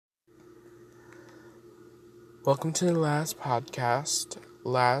Welcome to the Laz podcast.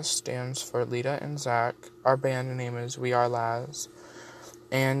 Laz stands for Lita and Zach. Our band name is We Are Laz.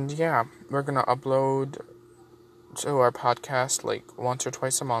 And yeah, we're going to upload to our podcast like once or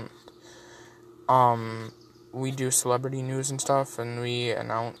twice a month. We do celebrity news and stuff, and we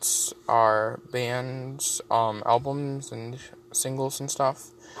announce our band's albums and singles and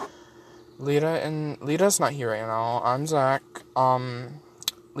stuff. Lita's not here right now. I'm Zach.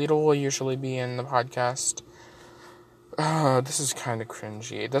 Lita will usually be in the podcast. This is kind of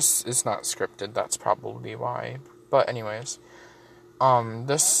cringy. This is not scripted, that's probably why. But anyways,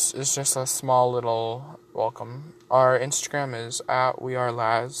 this is just a small little welcome. Our Instagram is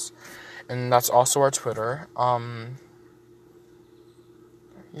 @WeAreLaz, and that's also our Twitter.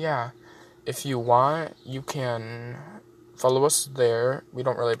 Yeah, if you want, you can follow us there. We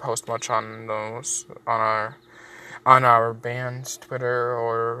don't really post much on those, on our band's Twitter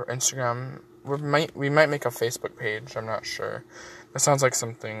or Instagram. We might make a Facebook page, I'm not sure. That sounds like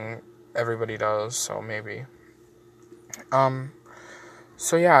something everybody does, so maybe.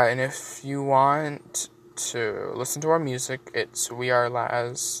 So yeah, and if you want to listen to our music, it's We Are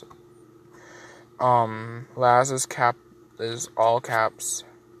Laz. Laz is all caps.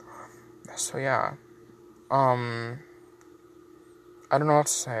 So yeah. I don't know what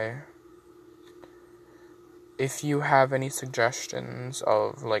to say. If you have any suggestions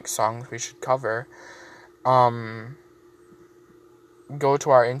of like songs we should cover, go to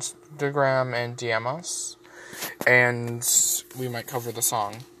our Instagram and DM us, and we might cover the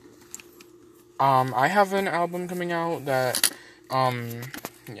song. I have an album coming out that,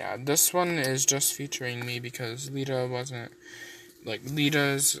 this one is just featuring me because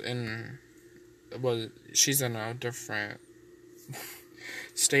she's in a different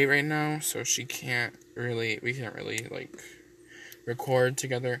state right now, so we can't really record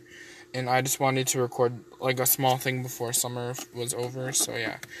together, and I just wanted to record like a small thing before summer was over. So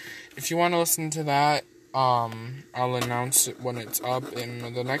yeah, if you want to listen to that, I'll announce it when it's up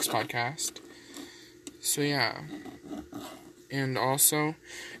in the next podcast. So yeah, and also,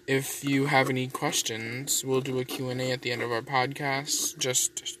 if you have any questions, we'll do a Q&A at the end of our podcast.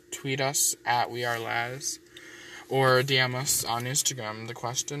 Just tweet us @WeAreLaz. Or DM us on Instagram the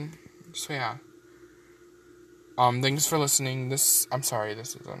question. So yeah. Thanks for listening. I'm sorry,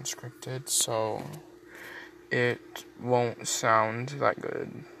 this is unscripted, so it won't sound that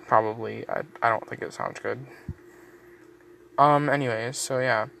good. Probably. I don't think it sounds good. Anyways, so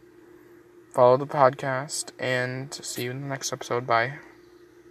yeah. Follow the podcast and see you in the next episode. Bye.